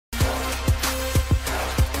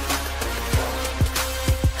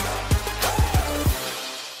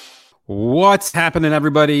What's happening,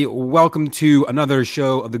 everybody? Welcome to another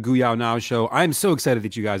show of the Guyao Now Show. I'm so excited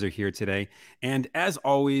that you guys are here today. And as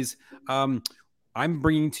always, um, I'm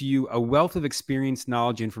bringing to you a wealth of experience,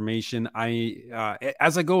 knowledge, information.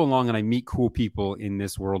 As I go along and I meet cool people in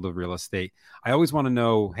this world of real estate, I always want to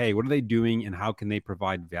know, hey, what are they doing and how can they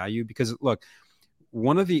provide value? Because look,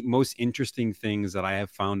 one of the most interesting things that I have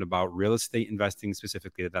found about real estate investing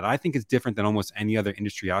specifically that I think is different than almost any other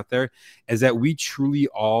industry out there is that we truly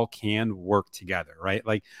all can work together, right?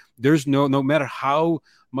 Like there's no matter how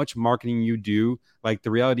much marketing you do, like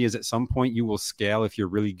the reality is at some point you will scale if you're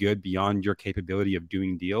really good beyond your capability of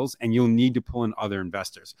doing deals and you'll need to pull in other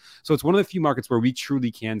investors. So it's one of the few markets where we truly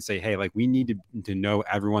can say, hey, like we need to know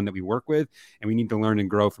everyone that we work with and we need to learn and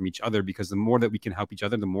grow from each other because the more that we can help each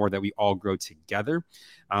other, the more that we all grow together.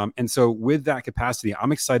 And so with that capacity,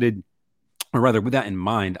 I'm excited, or rather with that in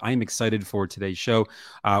mind, I'm excited for today's show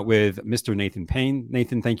with Mr. Nathan Payne.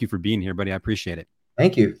 Nathan, thank you for being here, buddy. I appreciate it.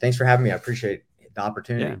 Thank you. Thanks for having me. I appreciate the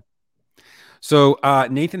opportunity. Yeah. So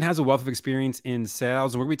Nathan has a wealth of experience in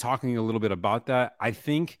sales, and we're going to be talking a little bit about that. I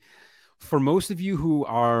think for most of you who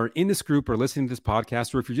are in this group or listening to this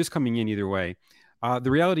podcast, or if you're just coming in either way,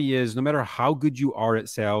 the reality is no matter how good you are at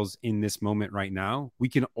sales in this moment right now, we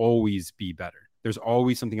can always be better. There's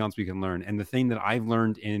always something else we can learn. And the thing that I've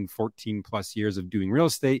learned in 14 plus years of doing real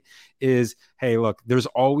estate is, hey, look, there's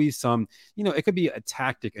always some, it could be a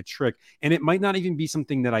tactic, a trick, and it might not even be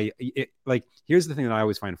something that here's the thing that I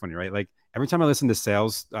always find funny, right? Like every time I listen to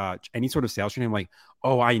sales, any sort of sales training, I'm like,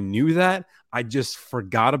 oh, I knew that. I just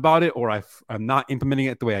forgot about it, or I'm not implementing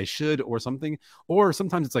it the way I should or something. Or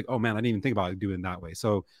sometimes it's like, oh man, I didn't even think about it doing it that way.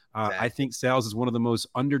 So exactly. I think sales is one of the most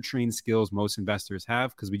undertrained skills most investors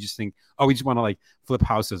have because we just think, oh, we just want to like flip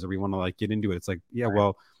houses or we want to like get into it. It's like, yeah,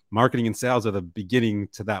 well, marketing and sales are the beginning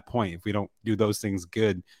to that point. If we don't do those things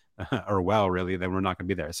good or well, really, then we're not going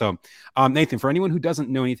to be there. So Nathan, for anyone who doesn't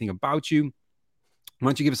know anything about you, why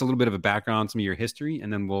don't you give us a little bit of a background, some of your history,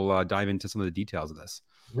 and then we'll dive into some of the details of this.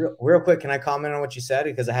 Real quick, can I comment on what you said?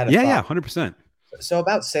 Because I had a thought. Yeah, 100%. So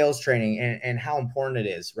about sales training and how important it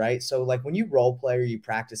is, right? So like when you role play or you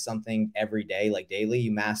practice something every day, like daily,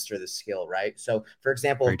 you master the skill, right? So for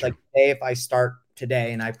example, like today, if I start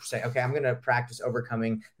today and I say, okay, I'm going to practice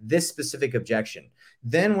overcoming this specific objection.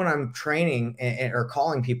 Then when I'm training or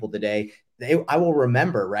calling people today, I will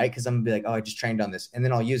remember, right? Because I'm gonna be like, oh, I just trained on this, and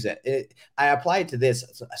then I'll use it. I apply it to this.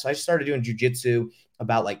 So I started doing jujitsu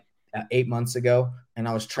about like 8 months ago, and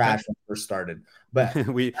I was trash when I first started. But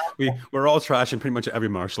we're all trash in pretty much every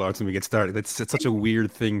martial arts when we get started. It's such a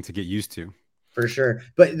weird thing to get used to. For sure.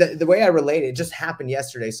 But the way I relate, it just happened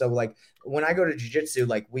yesterday. So like when I go to jiu-jitsu,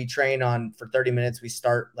 like we train on for 30 minutes, we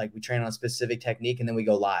train on a specific technique and then we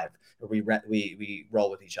go live or we roll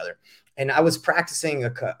with each other. And I was practicing a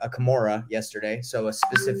Kimura yesterday. So a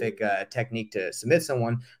specific technique to submit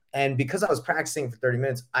someone. And because I was practicing for 30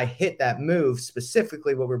 minutes, I hit that move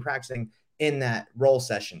specifically what we're practicing in that roll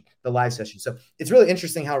session, the live session. So it's really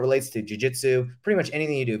interesting how it relates to jiu-jitsu, pretty much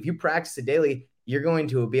anything you do. If you practice it daily, you're going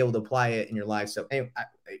to be able to apply it in your life. So anyway,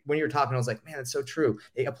 when you were talking, I was like, man, it's so true.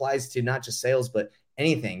 It applies to not just sales, but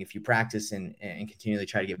anything. If you practice and continually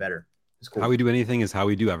try to get better, it's cool. How we do anything is how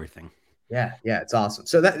we do everything. Yeah, it's awesome.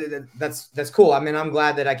 So that's cool. I mean, I'm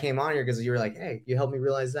glad that I came on here because you were like, hey, you helped me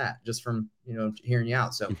realize that just from hearing you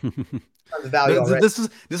out. So the value this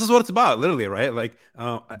is what it's about, literally, right? Like,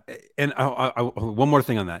 and one more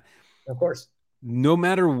thing on that. Of course. No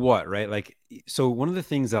matter what, right? Like, so one of the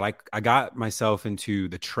things that I got myself into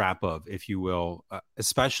the trap of, if you will,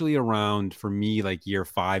 especially around, for me, like year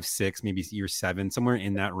 5, 6, maybe year 7, somewhere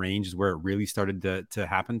in that range is where it really started to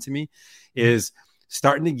happen to me, is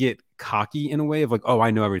starting to get cocky in a way of like, oh, I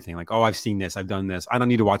know everything. Like, oh, I've seen this, I've done this. I don't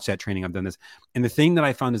need to watch that training. I've done this. And the thing that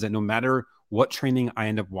I found is that no matter what training I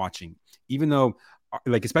end up watching, even though,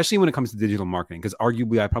 like, especially when it comes to digital marketing, because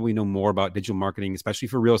arguably I probably know more about digital marketing, especially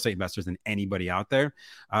for real estate investors, than anybody out there.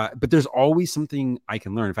 But there's always something I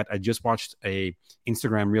can learn. In fact, I just watched a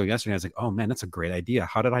Instagram reel yesterday. I was like, oh man, that's a great idea.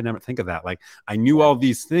 How did I never think of that? Like, I knew all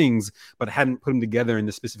these things, but I hadn't put them together in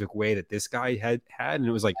the specific way that this guy had. And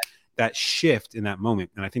it was like that shift in that moment.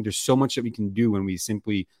 And I think there's so much that we can do when we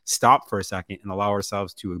simply stop for a second and allow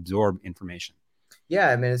ourselves to absorb information. Yeah,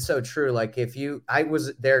 I mean, it's so true. Like I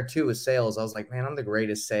was there too with sales. I was like, man, I'm the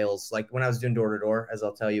greatest sales. Like when I was doing door to door, as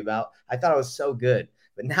I'll tell you about, I thought I was so good.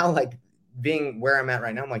 But now, like being where I'm at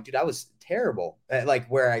right now, I'm like, dude, I was terrible at like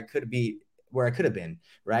where I could have been,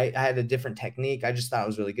 right? I had a different technique. I just thought it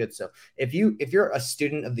was really good. So if you're a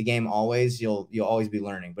student of the game, always, you'll always be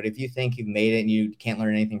learning. But if you think you've made it and you can't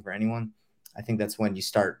learn anything for anyone, I think that's when you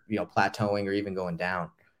start, plateauing or even going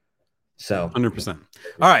down. So 100%.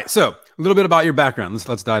 All right. So a little bit about your background.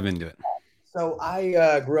 Let's dive into it. So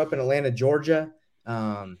I grew up in Atlanta, Georgia.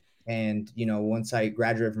 And, once I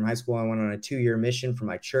graduated from high school, I went on a 2-year mission from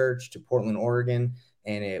my church to Portland, Oregon.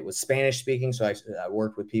 And it was Spanish speaking. So I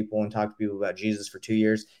worked with people and talked to people about Jesus for 2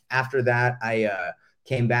 years. After that, I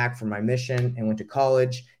came back from my mission and went to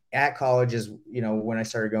college. At college is, when I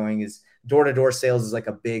started going is door-to-door sales is like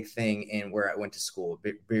a big thing in where I went to school,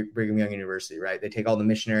 Brigham Young University, right? They take all the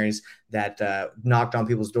missionaries that knocked on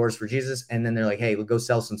people's doors for Jesus, and then they're like, hey, we'll go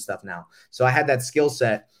sell some stuff now. So I had that skill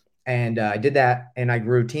set, and I did that, and I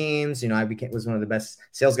grew teams. I was one of the best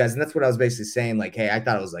sales guys, and that's what I was basically saying. Like, hey, I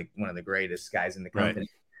thought I was like one of the greatest guys in the company. Right.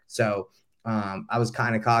 So I was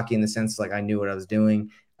kind of cocky in the sense like I knew what I was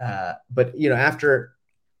doing. But after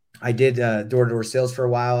I did door-to-door sales for a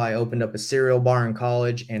while. I opened up a cereal bar in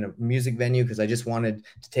college and a music venue because I just wanted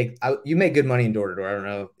to you make good money in door-to-door. I don't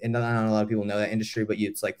know. And not a lot of people know that industry, but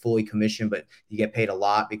it's like fully commission, but you get paid a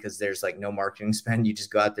lot because there's like no marketing spend. You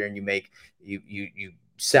just go out there and you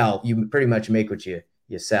sell. You pretty much make what you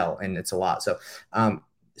sell, and it's a lot. So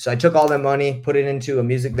I took all that money, put it into a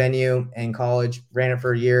music venue in college, ran it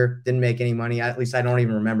for a year, didn't make any money. At least I don't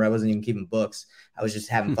even remember. I wasn't even keeping books. I was just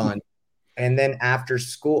having fun. And then after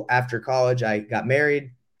college, I got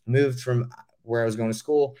married, moved from where I was going to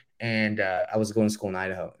school, and I was going to school in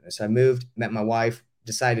Idaho. So I moved, met my wife,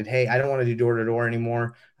 decided, hey, I don't want to do door-to-door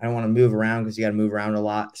anymore. I don't want to move around because you got to move around a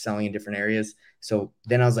lot, selling in different areas. So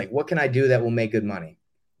then I was like, what can I do that will make good money?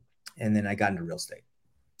 And then I got into real estate.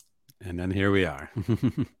 And then here we are.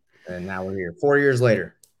 And now we're here 4 years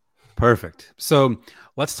later. Perfect. So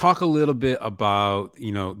let's talk a little bit about,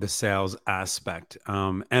 the sales aspect.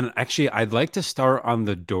 And actually, I'd like to start on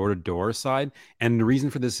the door-to-door side. And the reason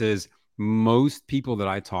for this is most people that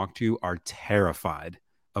I talk to are terrified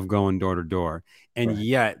of going door-to-door. And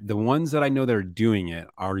yet the ones that I know that are doing it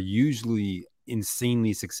are usually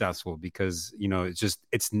insanely successful because,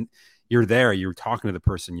 you're there, you're talking to the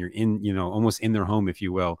person, you're in, almost in their home, if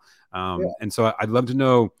you will. And so I'd love to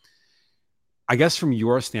know, I guess from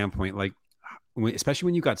your standpoint, like, especially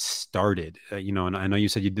when you got started, and I know you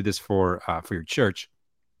said you did this for your church.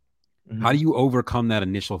 Mm-hmm. How do you overcome that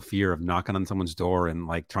initial fear of knocking on someone's door and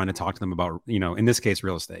like trying to talk to them about, in this case,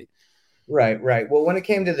 real estate? Right. Well, when it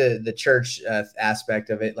came to the church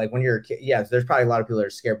aspect of it, like when you're a kid, there's probably a lot of people that are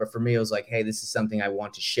scared, but for me, it was like, hey, this is something I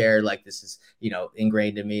want to share. Like this is,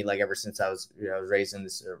 ingrained in me, like ever since I was raised in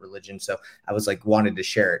this religion. So I was like, wanted to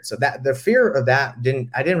share it. So that the fear of that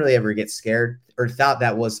I didn't really ever get scared or thought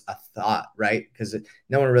that was a thought, right? Because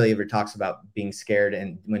no one really ever talks about being scared.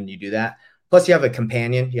 And when you do that, plus you have a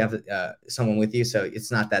companion, you have someone with you. So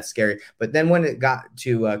it's not that scary. But then when it got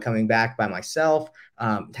to coming back by myself,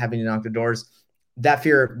 having to knock the doors, that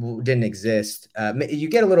fear didn't exist. You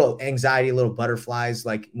get a little anxiety, a little butterflies,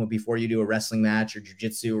 like before you do a wrestling match or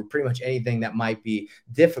jiu-jitsu or pretty much anything that might be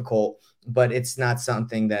difficult, but it's not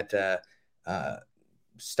something that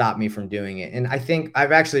stopped me from doing it. And I think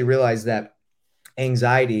I've actually realized that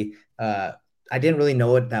anxiety, I didn't really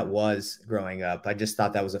know what that was growing up. I just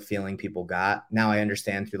thought that was a feeling people got. Now I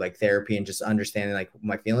understand through like therapy and just understanding like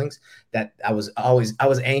my feelings that I was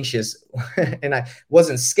anxious and I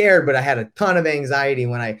wasn't scared, but I had a ton of anxiety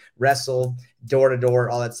when I wrestled door to door,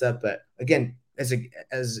 all that stuff. But again, as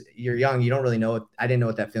you're young, you don't really know it. I didn't know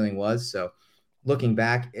what that feeling was. So looking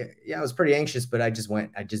back, I was pretty anxious, but I just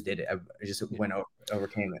did it. I just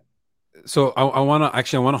overcame it. So I want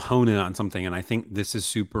to hone in on something. And I think this is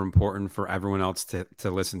super important for everyone else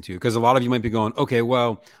to listen to, because a lot of you might be going, okay,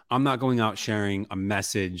 well, I'm not going out sharing a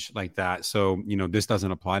message like that. So, this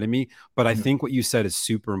doesn't apply to me, but I think what you said is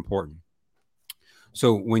super important.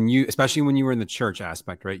 So especially when you were in the church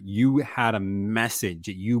aspect, right, you had a message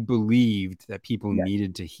that you believed that people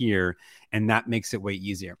needed to hear, and that makes it way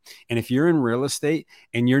easier. And if you're in real estate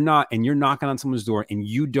and you're knocking on someone's door and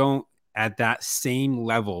you don't at that same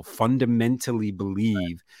level fundamentally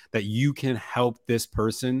believe that you can help this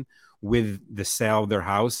person with the sale of their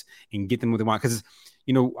house and get them what they want. Because,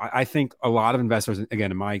 I think a lot of investors,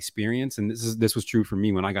 again, in my experience, and this was true for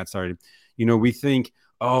me when I got started, we think,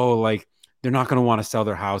 oh, like they're not going to want to sell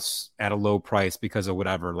their house at a low price because of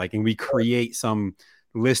whatever, like, and we create some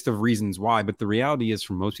list of reasons why. But the reality is,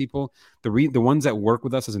 for most people, the ones that work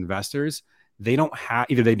with us as investors, they don't have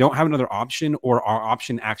another option, or our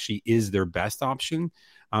option actually is their best option,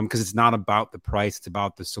 because it's not about the price, it's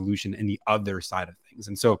about the solution and the other side of things.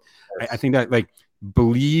 And so I think that, like,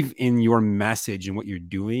 believe in your message and what you're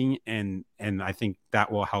doing, and I think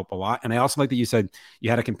that will help a lot. And I also like that you said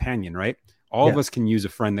you had a companion, right? All of us can use a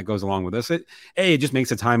friend that goes along with us. It just makes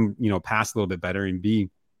the time pass a little bit better, and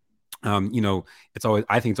B, You know,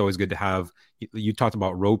 I think it's always good to have, you talked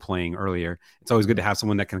about role playing earlier. It's always good to have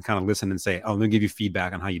someone that can kind of listen and say, oh, let me give you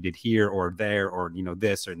feedback on how you did here or there, or, you know,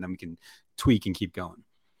 this, or and then we can tweak and keep going.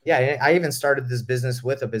 Yeah, I even started this business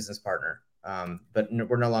with a business partner, but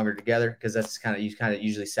we're no longer together because that's you kind of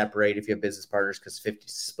usually separate if you have business partners, because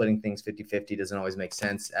splitting things 50-50 doesn't always make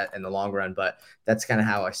sense in the long run. But that's kind of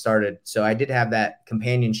how I started. So I did have that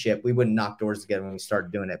companionship. We wouldn't knock doors together when we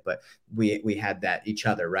started doing it, but we had that each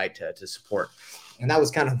other, right, to support. And that was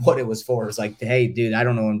kind of what it was for. It's like, hey, dude, I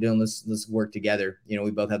don't know what I'm doing. Let's work together. You know, we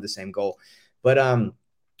both have the same goal. But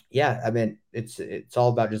yeah, I mean, it's all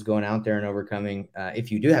about just going out there and overcoming.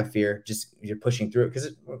 If you do have fear, just you're pushing through it,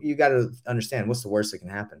 because you got to understand what's the worst that can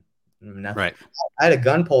happen. Nothing. Right. I had a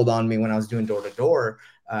gun pulled on me when I was doing door to door,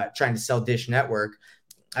 trying to sell Dish Network.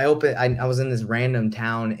 I was in this random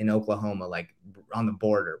town in Oklahoma, like on the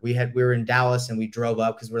border. We were in Dallas and we drove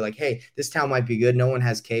up because we're like, hey, this town might be good. No one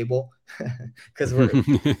has cable because we're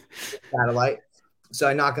satellite. So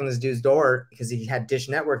I knock on this dude's door because he had Dish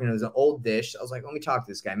Network and it was an old dish. I was like, let me talk to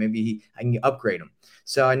this guy. Maybe I can upgrade him.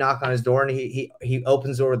 So I knock on his door and he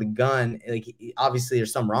opens the door with a gun. Like, obviously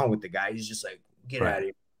there's something wrong with the guy. He's just like, get out of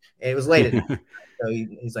here. And it was late at night. So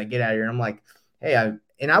he's like, get out of here. And I'm like, hey,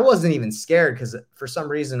 I wasn't even scared because for some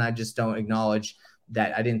reason I just don't acknowledge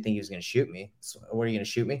that I didn't think he was going to shoot me. So, what are you going to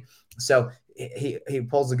shoot me? So he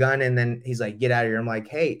pulls the gun and then he's like, get out of here. I'm like,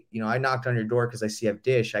 hey, you know, I knocked on your door because I see you have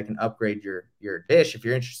Dish. I can upgrade your dish if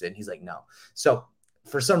you're interested. And he's like, no. So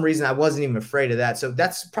for some reason, I wasn't even afraid of that. So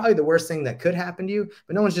that's probably the worst thing that could happen to you,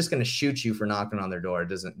 but no one's just going to shoot you for knocking on their door.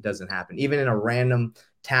 It doesn't happen. Even in a random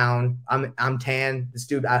town, I'm tan. This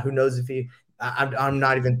dude, who knows if I'm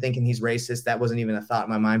not even thinking he's racist. That wasn't even a thought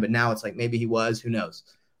in my mind, but now it's like, maybe he was, who knows?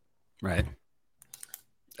 Right.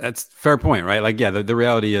 That's fair point, right? Like, yeah, the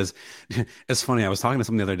reality is, it's funny. I was talking to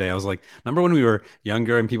someone the other day. I was like, remember when we were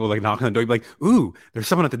younger and people like knocking on the door, you'd be like, ooh, there's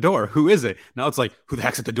someone at the door. Who is it? Now it's like, who the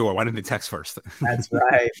heck's at the door? Why didn't they text first? That's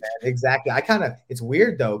right, man. Exactly. It's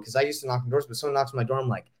weird though, because I used to knock on doors, but someone knocks on my door, I'm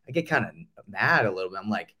like, I get kind of mad a little bit. I'm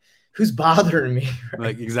like, who's bothering me? Right?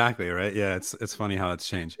 Like, exactly, right? Yeah, it's funny how it's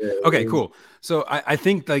changed. Okay, cool. So I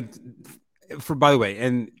think, like, by the way,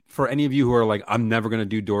 and for any of you who are like, I'm never going to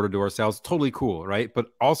do door-to-door sales, totally cool, right? But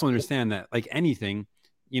also understand that, like anything,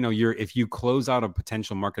 you know, if you close out a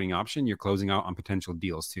potential marketing option, you're closing out on potential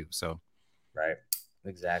deals too. So, right,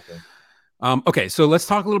 exactly. Okay, so let's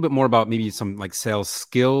talk a little bit more about maybe some like sales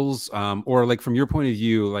skills, or like from your point of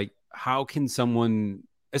view, like how can someone,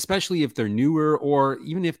 especially if they're newer or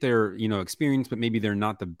even if they're, you know, experienced, but maybe they're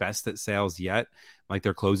not the best at sales yet, like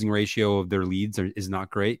their closing ratio of their leads is not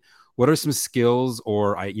great. What are some skills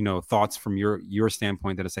or thoughts from your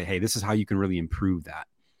standpoint that I say, hey, this is how you can really improve that?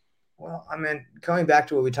 Well, I mean, coming back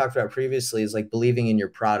to what we talked about previously is like believing in your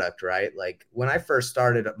product, right? Like when I first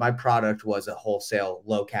started, my product was a wholesale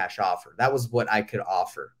low cash offer. That was what I could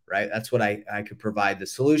offer, right? That's what I could provide. The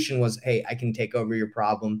solution was, hey, I can take over your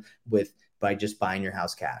problem by just buying your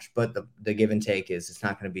house cash. But the give and take is it's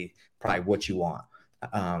not going to be probably what you want.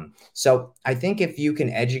 So I think if you can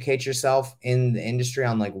educate yourself in the industry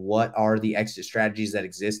on like what are the exit strategies that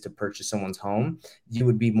exist to purchase someone's home, you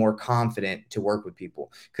would be more confident to work with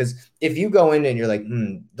people. Because if you go in and you're like,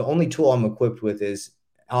 the only tool I'm equipped with is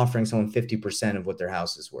offering someone 50% of what their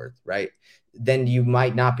house is worth, right? Then you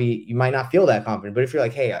might not feel that confident. But if you're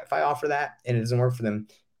like, hey, if I offer that and it doesn't work for them,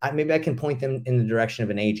 maybe I can point them in the direction of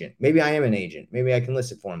an agent. Maybe I am an agent. Maybe I can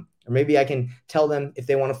list it for them. Or maybe I can tell them if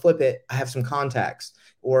they want to flip it, I have some contacts.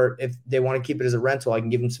 Or if they want to keep it as a rental, I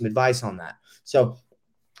can give them some advice on that. So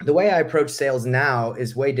the way I approach sales now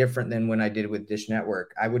is way different than when I did with Dish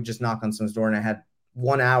Network. I would just knock on someone's door and I had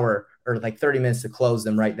 1 hour or like 30 minutes to close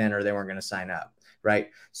them right then, or they weren't going to sign up.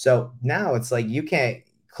 Right. So now it's like you can't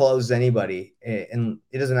close anybody, and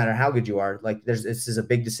it doesn't matter how good you are. Like this is a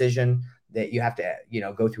big decision that you have to,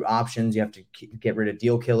 go through options. You have to get rid of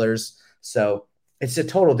deal killers. So it's a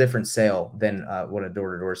total different sale than what a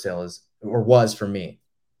door-to-door sale is or was for me.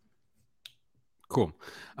 Cool.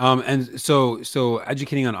 And so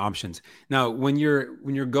educating on options. Now, when you're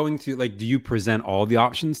going to, like, do you present all the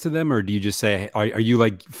options to them, or do you just say, are you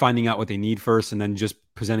like finding out what they need first and then just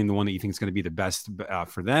presenting the one that you think is going to be the best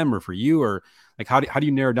for them or for you? Or like, how do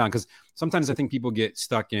you narrow down? Because sometimes I think people get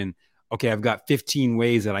stuck in, okay, I've got 15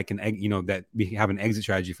 ways that I can, that we have an exit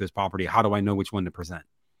strategy for this property. How do I know which one to present?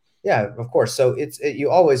 Yeah, of course. So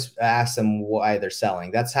you always ask them why they're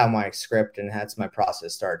selling. That's how my script and that's my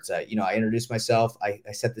process starts. I introduce myself. I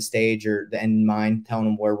set the stage or the end in mind, telling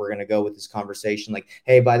them where we're going to go with this conversation. Like,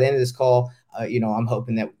 hey, by the end of this call, I'm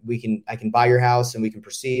hoping that I can buy your house and we can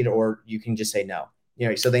proceed, or you can just say no.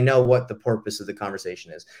 So they know what the purpose of the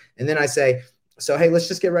conversation is. And then I say, So, hey, let's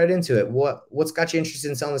just get right into it. What's got you interested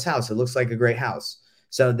in selling this house? It looks like a great house.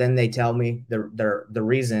 So then they tell me the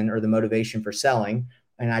reason or the motivation for selling,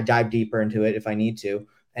 and I dive deeper into it if I need to.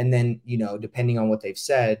 And then, depending on what they've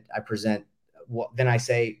said, I present what then I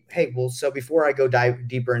say, hey, well, so before I go dive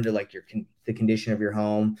deeper into like the condition of your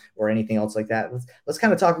home or anything else like that, let's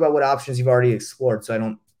kind of talk about what options you've already explored so I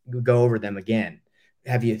don't go over them again.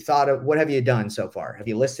 Have you thought of what have you done so far? Have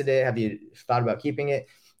you listed it? Have you thought about keeping it?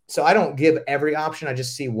 So I don't give every option. I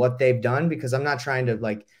just see what they've done because I'm not trying to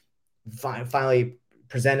like finally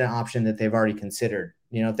present an option that they've already considered.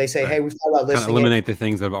 If they say, Right. hey, we've thought about Kind of listing it. eliminate the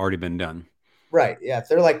things that have already been done. Right. Yeah. If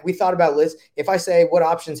they're like, we thought about list. If I say, what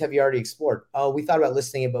options have you already explored? Oh, we thought about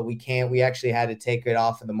listing it, but we can't. We actually had to take it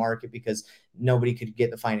off of the market because nobody could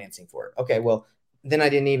get the financing for it. Okay. Well, then I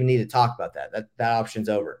didn't even need to talk about that. That option's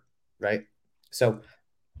over. Right. So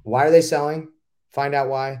why are they selling? Find out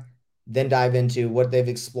why, then dive into what they've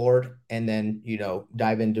explored, and then,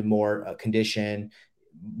 dive into more condition,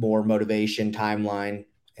 more motivation, timeline,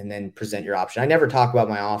 and then present your option. I never talk about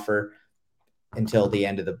my offer until the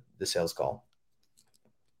end of the sales call.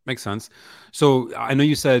 Makes sense. So I know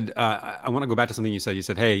you said, I want to go back to something you said. You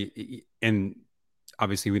said, hey, and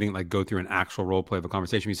obviously we didn't like go through an actual role play of a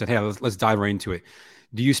conversation. You said, hey, let's dive right into it.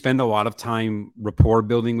 Do you spend a lot of time rapport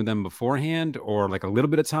building with them beforehand, or like a little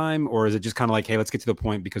bit of time, or is it just kind of like, hey, let's get to the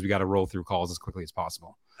point because we got to roll through calls as quickly as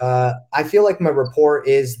possible? I feel like my rapport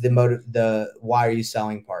is the why are you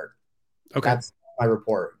selling part. Okay. That's my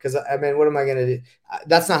report. Because I mean, what am I going to do?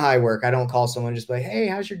 That's not how I work. I don't call someone just like, hey,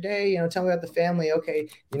 how's your day? Tell me about the family. Okay.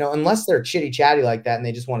 Unless they're chitty chatty like that and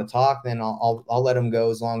they just want to talk, then I'll let them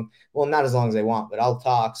go well, not as long as they want, but I'll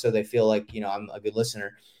talk so they feel like, I'm a good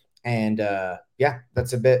listener. And yeah,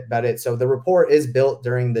 that's a bit about it. So the report is built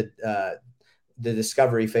during the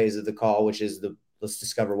discovery phase of the call, which is let's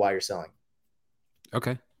discover why you're selling.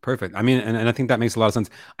 Okay. Perfect. I mean, and I think that makes a lot of sense.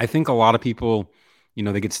 I think a lot of people,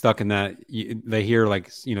 they get stuck in that. They hear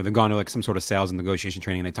like, they've gone to like some sort of sales and negotiation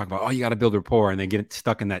training and they talk about, oh, you got to build rapport, and they get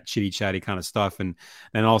stuck in that chitty chatty kind of stuff. And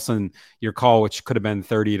then all of a sudden your call, which could have been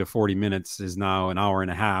 30 to 40 minutes, is now an hour and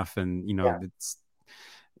a half. And, Yeah. it's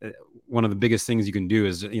one of the biggest things you can do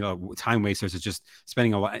is, time wasters is just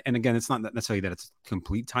spending a lot. And again, it's not necessarily that it's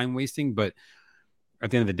complete time wasting, but at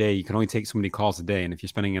the end of the day, you can only take so many calls a day. And if you're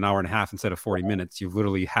spending an hour and a half instead of 40 minutes, you've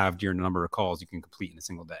literally halved your number of calls you can complete in a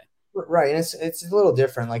single day. Right. And it's a little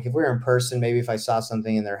different. Like if we were in person, maybe if I saw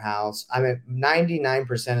something in their house, I mean,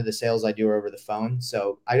 99% of the sales I do are over the phone.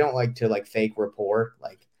 So I don't like to like fake rapport.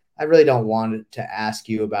 Like I really don't want to ask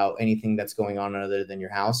you about anything that's going on other than your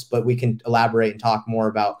house, but we can elaborate and talk more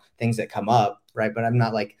about things that come up. Right. But I'm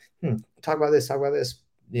not like, talk about this,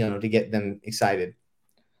 to get them excited.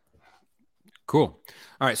 Cool.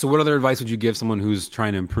 All right. So what other advice would you give someone who's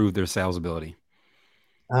trying to improve their sales ability?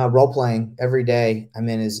 Role playing every day, I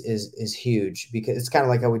mean, is huge because it's kind of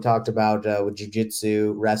like how we talked about with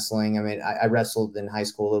jujitsu, wrestling. I mean, I wrestled in high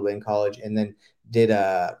school, a little bit in college, and then did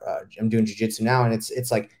I'm doing jujitsu now, and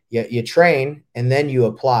it's like you train and then you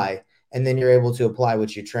apply, and then you're able to apply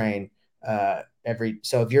what you train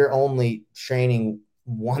So if you're only training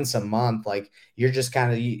once a month, like you're just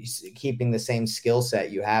kind of keeping the same skill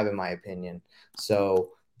set you have, in my opinion.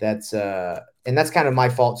 So that's kind of my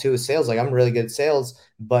fault too with sales. Like I'm really good at sales,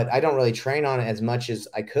 but I don't really train on it as much as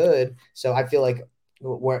I could. So I feel like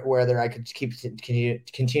whether I could continue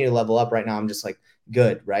to level up right now, I'm just like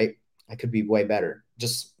good, right? I could be way better.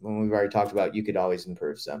 Just when we've already talked about, you could always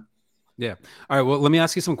improve. So Yeah. All right. Well, let me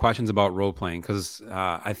ask you some questions about role playing because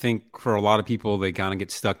I think for a lot of people, they kind of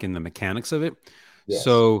get stuck in the mechanics of it. yes.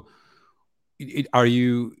 So are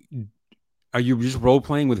you just role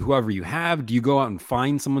playing with whoever you have? Do you go out and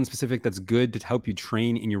find someone specific that's good to help you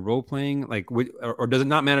train in your role playing? Like, or does it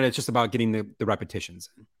not matter? It's just about getting the repetitions.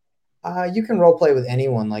 You can role play with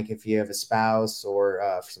anyone, like if you have a spouse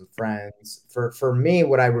or some friends. For me,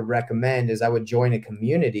 what I would recommend is I would join a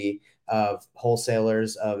community of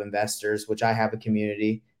wholesalers, of investors, which I have a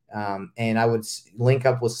community, and I would link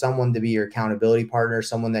up with someone to be your accountability partner,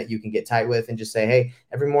 someone that you can get tight with, and just say, hey,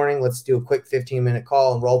 every morning let's do a quick 15-minute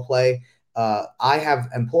call and role play. I have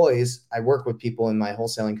employees. I work with people in my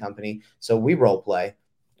wholesaling company, so we role play.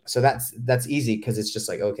 So that's easy because it's just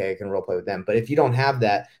like, okay, I can role play with them. But if you don't have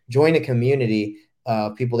that, join a community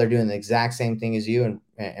of people that are doing the exact same thing as you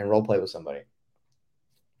and role play with somebody.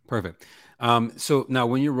 Perfect. So now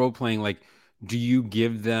when you're role playing, like, do you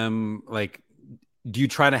give them like, do you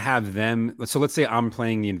try to have them? So let's say I'm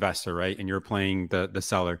playing the investor, right? And you're playing the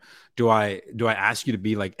seller. Do I ask you to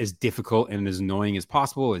be like as difficult and as annoying as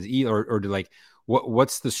possible or do like,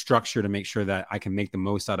 what's the structure to make sure that I can make the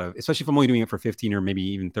most out of, especially if I'm only doing it for 15 or maybe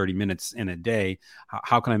even 30 minutes in a day,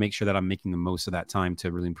 how can I make sure that I'm making the most of that time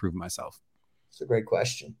to really improve myself? It's a great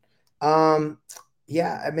question.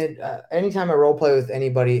 Yeah, I mean, anytime I role play with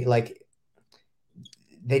anybody, like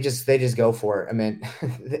they just go for it. I mean,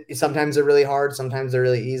 sometimes they're really hard, sometimes they're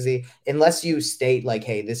really easy. Unless you state like,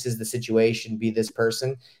 hey, this is the situation, be this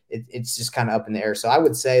person, it's just kind of up in the air. So I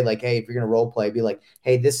would say like, hey, if you're gonna role play, be like,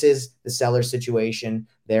 hey, this is the seller situation.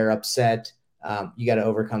 They're upset. You got to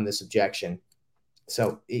overcome this objection.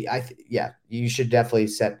 So yeah, you should definitely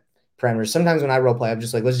set parameters. Sometimes when I role play, I'm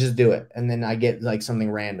just like, let's just do it, and then I get like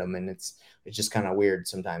something random, and it's just kind of weird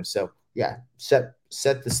sometimes. So yeah, set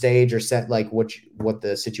the stage or set like what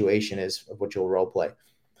the situation is of what you'll role play.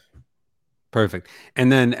 Perfect.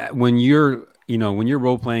 And then when you're, when you're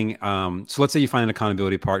role playing, so let's say you find an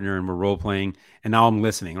accountability partner and we're role playing, and now I'm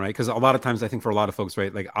listening, right? Because a lot of times I think for a lot of folks,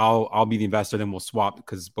 right, like I'll be the investor, then we'll swap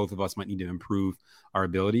because both of us might need to improve our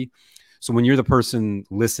ability. So when you're the person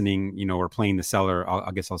listening, or playing the seller,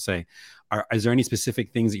 I guess I'll say, is there any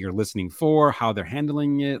specific things that you're listening for, how they're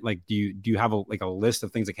handling it? Like, do you have a list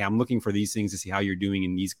of things? Like, hey, I'm looking for these things to see how you're doing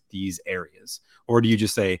in these areas, or do you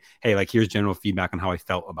just say, hey, like here's general feedback on how I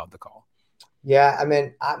felt about the call? Yeah, I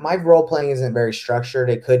mean, my role playing isn't very structured.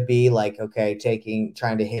 It could be like, okay,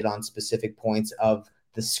 trying to hit on specific points of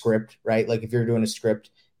the script, right? Like if you're doing a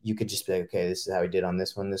script, you could just be like, okay, this is how we did on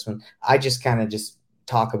this one, this one. I just kind of just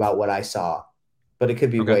talk about what I saw, but it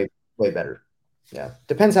could be Okay. way better. Yeah,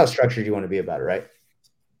 depends how structured you want to be about it, right?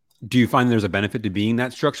 Do you find there's a benefit to being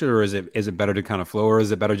that structured, or is it better to kind of flow, or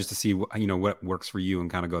is it better just to see what works for you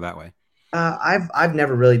and kind of go that way? I've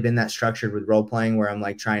never really been that structured with role playing where I'm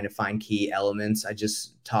like trying to find key elements. I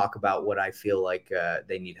just talk about what I feel like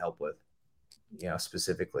they need help with,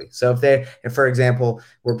 specifically. So if for example,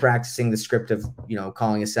 we're practicing the script of,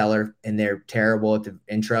 calling a seller and they're terrible at the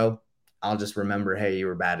intro, I'll just remember, hey, you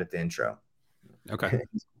were bad at the intro. Okay.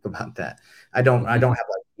 About that. I don't have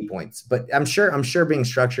like key points, but I'm sure being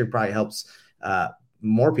structured probably helps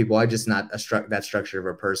more people. I just not that structured of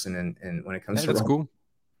a person. And when it comes Yeah, to that's role. cool.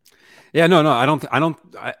 Yeah, no,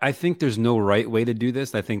 I think there's no right way to do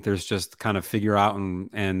this. I think there's just kind of figure out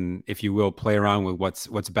and if you will, play around with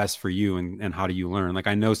what's best for you and how do you learn. Like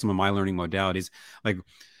I know some of my learning modalities, like,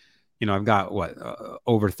 I've got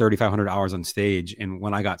over 3,500 hours on stage. And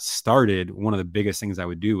when I got started, one of the biggest things I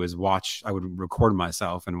would do is I would record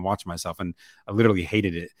myself and watch myself. And I literally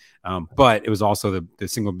hated it. But it was also the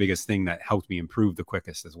single biggest thing that helped me improve the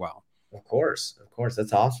quickest as well. Of course.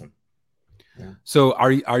 That's awesome. Yeah. So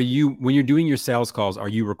are you, when you're doing your sales calls, are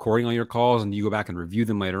you recording all your calls and do you go back and review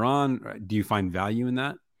them later on? Do you find value in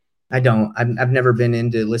that? I don't. I've never been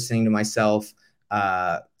into listening to myself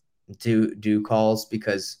do calls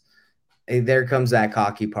because there comes that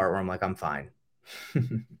cocky part where I'm like, I'm fine.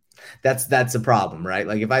 That's a problem, right?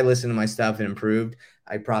 Like if I listen to my stuff and improved,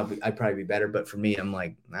 I'd probably be better. But for me, I'm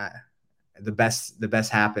like, nah, the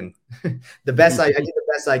best happened. I did the best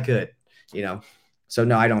I could, So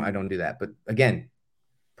no, I don't do that. But again,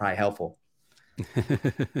 probably helpful.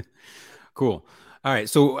 Cool. All right.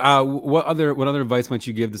 So, what other advice might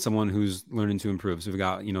you give to someone who's learning to improve? So we've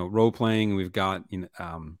got role playing. We've got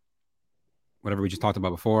whatever we just talked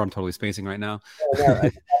about before. I'm totally spacing right now.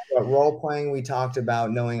 Role playing. We talked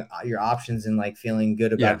about knowing your options and like feeling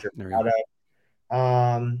good about your product.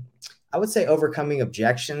 I would say overcoming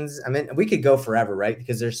objections. I mean, we could go forever, right?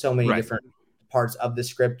 Because there's so many different parts of the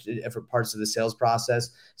script, different parts of the sales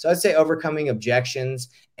process. So I'd say overcoming objections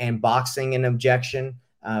and boxing an objection.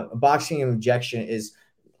 Boxing an objection is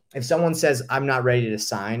if someone says, I'm not ready to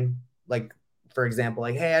sign, like, for example,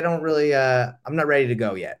 like, hey, I'm not ready to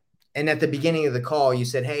go yet. And at the beginning of the call, you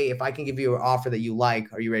said, hey, if I can give you an offer that you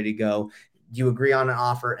like, are you ready to go? Do you agree on an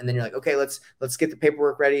offer? And then you're like, okay, let's get the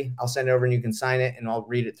paperwork ready. I'll send it over and you can sign it and I'll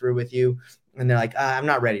read it through with you. And they're like, I'm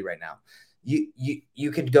not ready right now.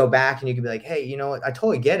 You could go back and you could be like, hey, you know what? I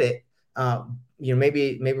totally get it.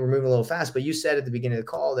 Maybe we're moving a little fast, but you said at the beginning of the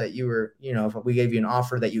call that you were, if we gave you an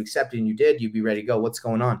offer that you accepted and you did, you'd be ready to go. What's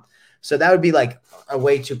going on? So that would be like a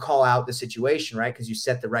way to call out the situation, right? Because you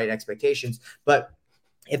set the right expectations. But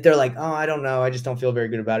if they're like, oh, I don't know, I just don't feel very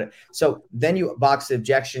good about it. So then you box the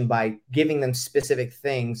objection by giving them specific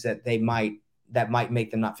things that might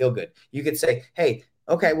make them not feel good. You could say, hey,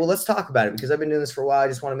 okay, well, let's talk about it because I've been doing this for a while. I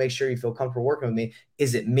just want to make sure you feel comfortable working with me.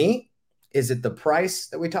 Is it me? Is it the price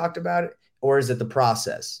that we talked about? Or is it the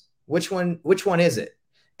process? Which one is it?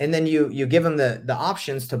 And then you give them the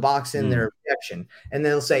options to box in their objection. And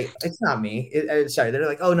they'll say, it's not me. They're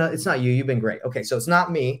like, oh, no, it's not you. You've been great. Okay, so it's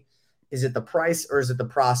not me. Is it the price or is it the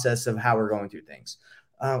process of how we're going through things?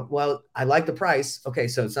 Well, I like the price. Okay,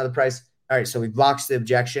 so it's not the price. All right, so we boxed the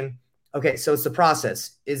objection. Okay, so it's the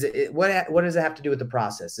process. Is it what does it have to do with the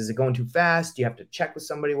process? Is it going too fast? Do you have to check with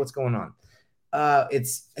somebody? What's going on?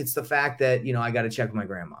 It's the fact that, you know, I got to check with my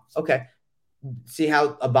grandma. Okay. See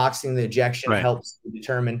how a boxing the ejection Right. helps to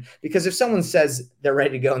determine, because if someone says they're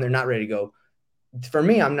ready to go and they're not ready to go, for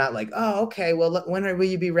me, I'm not like, oh, okay, well, when will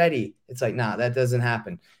you be ready? It's like, nah, that doesn't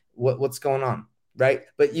happen. What's going on? Right.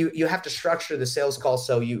 But you have to structure the sales call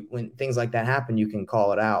so when things like that happen, you can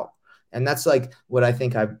call it out. And that's like what I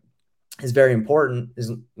think is very important,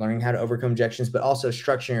 is learning how to overcome objections, but also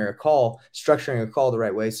structuring a call the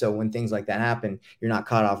right way. So when things like that happen, you're not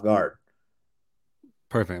caught off guard.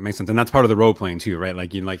 Perfect. Makes sense. And that's part of the role playing too, right?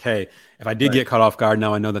 Like, you're like, hey, if I did get caught off guard,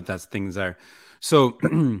 now I know that that's things there. So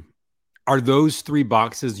are those three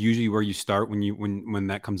boxes usually where you start when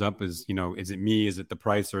that comes up? Is, you know, is it me? Is it the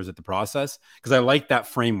price, or is it the process? Because I like that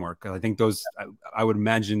framework. I think I would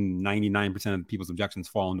imagine 99% of people's objections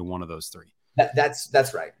fall into one of those three.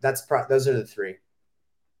 That's right. Those are the three.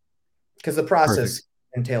 Because the process Perfect.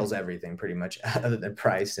 entails everything pretty much other than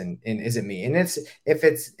price and is it me? And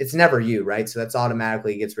it's never you, right? So that's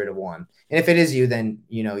automatically gets rid of one. And if it is you, then,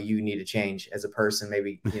 you know, you need to change as a person,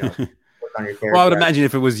 maybe, you know, work on your character. Well, I would imagine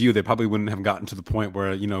if it was you, they probably wouldn't have gotten to the point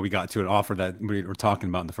where, you know, we got to an offer that we were talking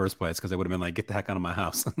about in the first place, because they would have been like, get the heck out of my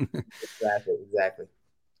house. Exactly.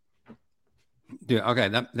 Yeah. Okay.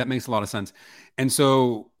 That makes a lot of sense. And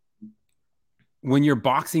so when you're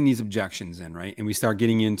boxing these objections in, right, and we start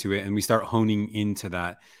getting into it and we start honing into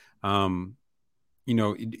that, you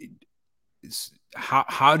know,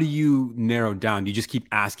 how do you narrow down? Do you just keep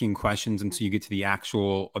asking questions until you get to the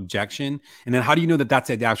actual objection? And then how do you know that that's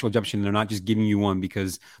the actual objection and they're not just giving you one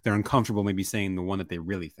because they're uncomfortable maybe saying the one that they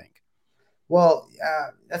really think? Well,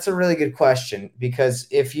 that's a really good question, because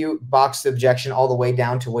if you box the objection all the way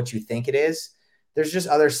down to what you think it is, there's just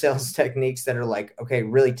other sales techniques that are like, okay,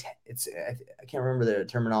 really, I can't remember the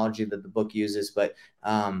terminology that the book uses, but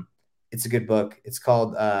it's a good book. It's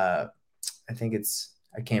called, I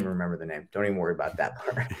can't remember the name. Don't even worry about that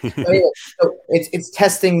part. Anyway, so it's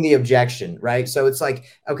testing the objection, right? So it's like,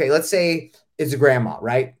 okay, let's say it's a grandma,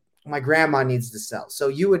 right? My grandma needs to sell. So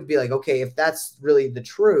you would be like, okay, if that's really the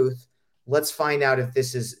truth, let's find out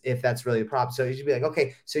if that's really the problem. So you should be like,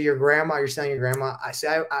 okay, so you're selling your grandma. I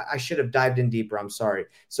say, I should have dived in deeper. I'm sorry.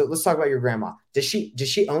 So let's talk about your grandma. Does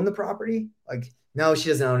she own the property? Like, no, she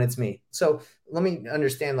doesn't own it. It's me. So let me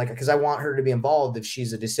understand, like, because I want her to be involved if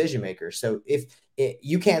she's a decision maker. So if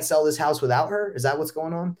you can't sell this house without her, is that what's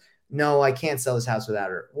going on? No, I can't sell this house without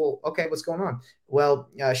her. Well, okay, what's going on? Well,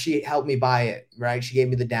 she helped me buy it, right? She gave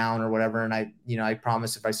me the down or whatever, and I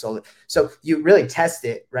promised if I sold it. So you really test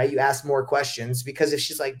it, right? You ask more questions, because if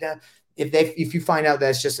she's like that, if you find out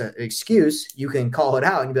that's just an excuse, you can call it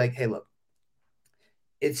out and be like, hey, look,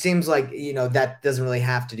 it seems like, you know, that doesn't really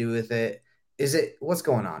have to do with it. What's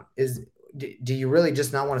going on? Do you really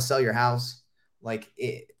just not want to sell your house? Like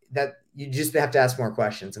that you just have to ask more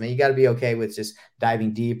questions. I mean, you got to be okay with just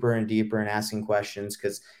diving deeper and deeper and asking questions,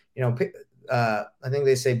 because, you know, I think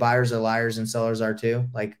they say buyers are liars and sellers are too.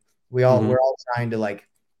 Like we're all trying to like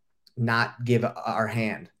not give our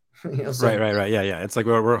hand. You know, so Right. Yeah. It's like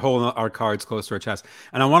we're holding our cards close to our chest.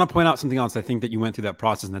 And I want to point out something else. I think that you went through that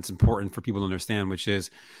process, and that's important for people to understand, which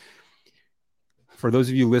is, for those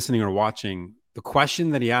of you listening or watching, the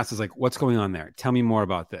question that he asked is like, what's going on there? Tell me more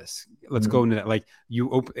about this. Let's go into that. Like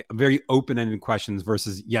very open-ended questions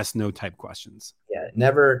versus yes, no type questions. Yeah.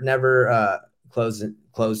 Never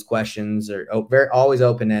closed questions, or always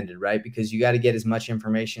open-ended, right? Because you got to get as much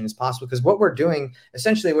information as possible. Because what we're doing,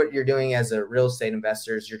 essentially what you're doing as a real estate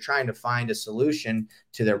investor, is you're trying to find a solution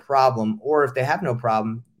to their problem. Or if they have no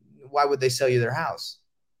problem, why would they sell you their house?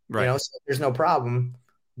 Right. You know, so if there's no problem,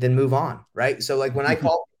 then move on. Right. So like when I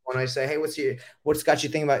call, when I say, hey, what's got you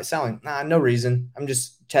thinking about selling? Nah, no reason. I'm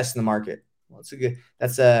just testing the market. Well,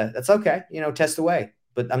 that's okay. You know, test away,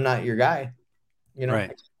 but I'm not your guy. You know,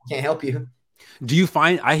 right. I can't help you. Do you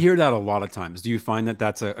find, I hear that a lot of times. Do you find that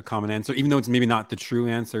that's a common answer, even though it's maybe not the true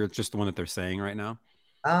answer? It's just the one that they're saying right now.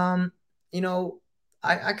 You know,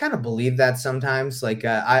 I kind of believe that sometimes. Like,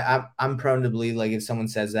 I'm prone to believe, like, if someone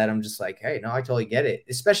says that, I'm just like, hey, no, I totally get it.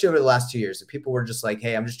 Especially over the last 2 years, if people were just like,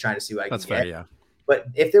 hey, I'm just trying to see what I That's can fair, get. yeah. But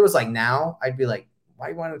if there was like now, I'd be like, why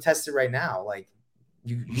do you want to test it right now? Like,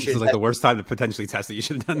 you This should is like the worst time to potentially test it. You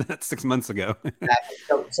should have done that 6 months ago.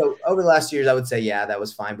 so over the last years, I would say, yeah, that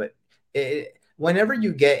was fine. But whenever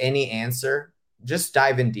you get any answer, just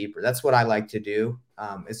dive in deeper. That's what I like to do.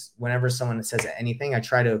 Is whenever someone says anything, I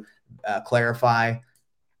try to clarify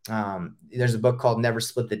There's a book called Never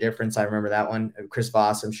Split the Difference. I remember that one. Chris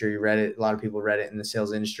Voss, I'm sure you read it. A lot of people read it in the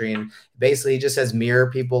sales industry, and basically it just says mirror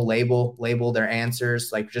people, label their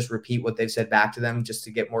answers, like just repeat what they've said back to them just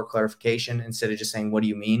to get more clarification instead of just saying, what do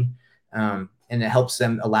you mean? And it helps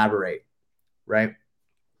them elaborate. Right.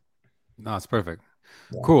 No, it's perfect.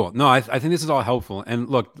 Yeah. Cool. No, I think this is all helpful. And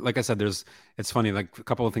look, like I said, it's funny, like a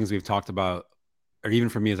couple of things we've talked about, or even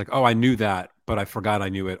for me, it's like, oh, I knew that, but I forgot I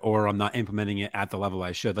knew it, or I'm not implementing it at the level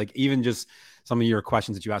I should. Like even just some of your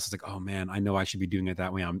questions that you asked, it's like, oh man, I know I should be doing it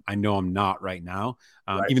that way. I know I'm not right now.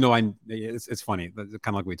 Right. Even though it's funny, kind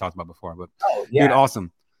of like we talked about before, but yeah. Dude,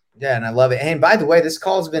 awesome. Yeah, and I love it. And by the way, this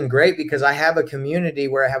call's been great because I have a community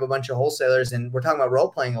where I have a bunch of wholesalers, and we're talking about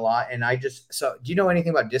role playing a lot. And so do you know anything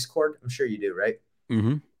about Discord? I'm sure you do, right?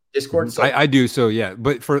 Mm-hmm. Discord. Mm-hmm. So I do. So yeah,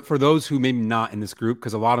 but for those who maybe not in this group,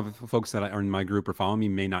 because a lot of folks that are in my group or follow me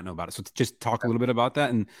may not know about it. So just talk a little bit about that,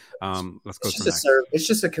 and let's go from there. It's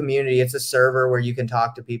just a community. It's a server where you can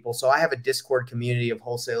talk to people. So I have a Discord community of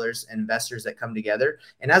wholesalers and investors that come together.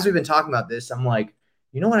 And as we've been talking about this, I'm like,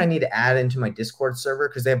 you know what I need to add into my Discord server?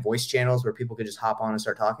 Because they have voice channels where people could just hop on and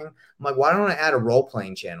start talking. I'm like, why don't I add a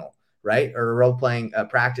role-playing channel, right? Or a role-playing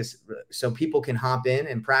practice so people can hop in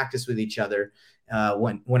and practice with each other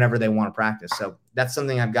whenever they want to practice. So that's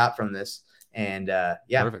something I've got from this. And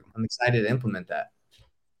yeah, perfect. I'm excited to implement that.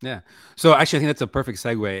 Yeah. So actually, I think that's a perfect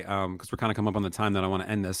segue because we're kind of coming up on the time that I want to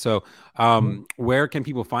end this. So where can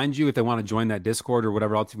people find you if they want to join that Discord or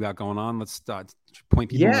whatever else you've got going on? Let's point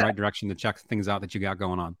people in the right direction to check things out that you got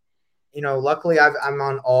going on. You know, luckily I'm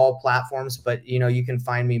on all platforms, but you know, you can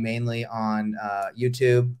find me mainly on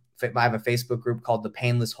YouTube. I have a Facebook group called the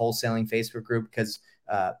Painless Wholesaling Facebook group because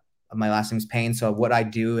my last name is Payne. So what I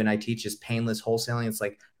do and I teach is painless wholesaling. It's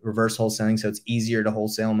like reverse wholesaling. So it's easier to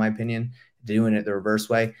wholesale, in my opinion, doing it the reverse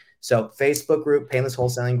way. So Facebook group, Painless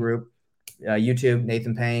Wholesaling Group, YouTube,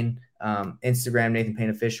 Nathan Payne, Instagram, Nathan Payne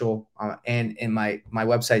Official. And my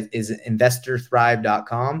website is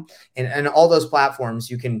investorthrive.com. And all those platforms,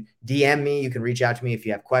 you can DM me, you can reach out to me if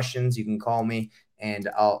you have questions, you can call me and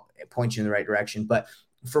I'll point you in the right direction. But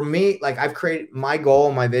for me, like I've created my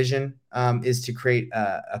goal, my vision is to create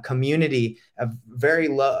a community, a very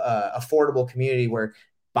low, affordable community where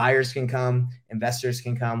buyers can come, investors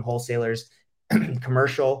can come, wholesalers,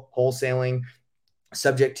 commercial, wholesaling,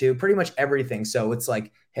 subject to pretty much everything. So it's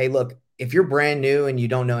like, hey, look, if you're brand new and you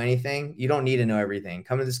don't know anything, you don't need to know everything.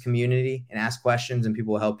 Come to this community and ask questions and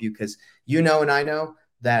people will help you because you know and I know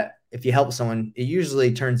that if you help someone, it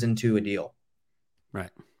usually turns into a deal.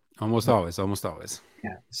 Right. Almost always.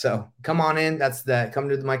 Yeah. So come on in. Come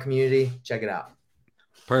to my community. Check it out.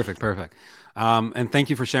 Perfect. And thank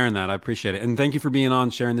you for sharing that. I appreciate it. And thank you for being on,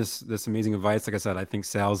 sharing this amazing advice. Like I said, I think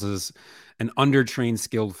sales is an undertrained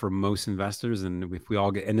skill for most investors. And if we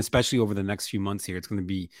all and especially over the next few months here, it's going to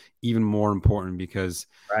be even more important because,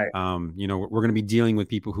 you know, we're going to be dealing with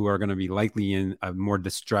people who are going to be likely in a more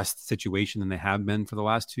distressed situation than they have been for the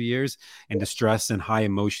last 2 years. And distress and high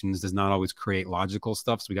emotions does not always create logical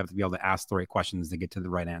stuff. So we have to be able to ask the right questions to get to the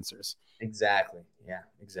right answers. Exactly. Yeah,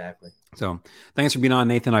 exactly. So thanks for being on,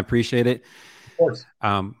 Nathan. I appreciate it. Of course.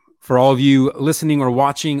 For all of you listening or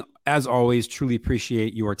watching, as always, truly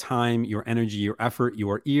appreciate your time, your energy, your effort,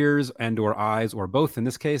 your ears and or eyes, or both in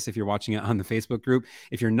this case, if you're watching it on the Facebook group.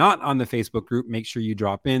 If you're not on the Facebook group, make sure you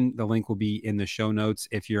drop in. The link will be in the show notes.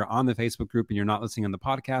 If you're on the Facebook group and you're not listening on the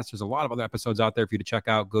podcast, there's a lot of other episodes out there for you to check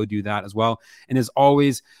out. Go do that as well. And as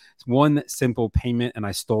always, it's one simple payment. And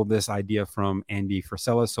I stole this idea from Andy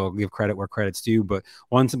Frisella, so I'll give credit where credit's due. But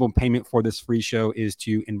one simple payment for this free show is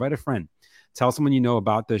to invite a friend. Tell someone you know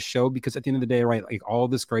about this show because at the end of the day, right, like all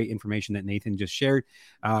this great information that Nathan just shared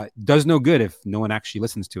does no good if no one actually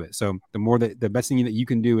listens to it. So the best thing that you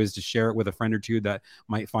can do is to share it with a friend or two that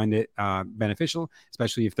might find it beneficial,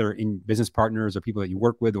 especially if they're in business partners or people that you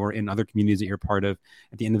work with or in other communities that you're part of.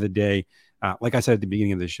 At the end of the day, like I said at the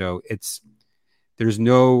beginning of the show, there's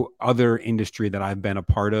no other industry that I've been a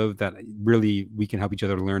part of that really we can help each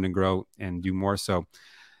other learn and grow and do more. So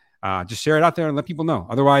just share it out there and let people know.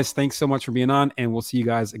 Otherwise, thanks so much for being on, and we'll see you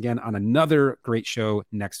guys again on another great show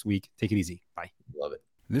next week. Take it easy. Bye. Love it.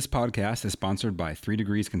 This podcast is sponsored by 3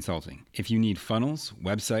 Degrees Consulting. If you need funnels,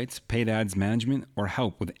 websites, paid ads management, or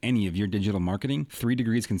help with any of your digital marketing, 3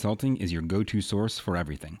 Degrees Consulting is your go-to source for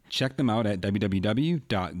everything. Check them out at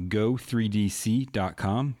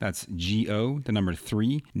www.go3dc.com. That's G-O, the number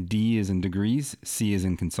 3, D is in degrees, C is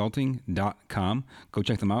in consulting.com. Go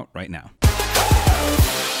check them out right now.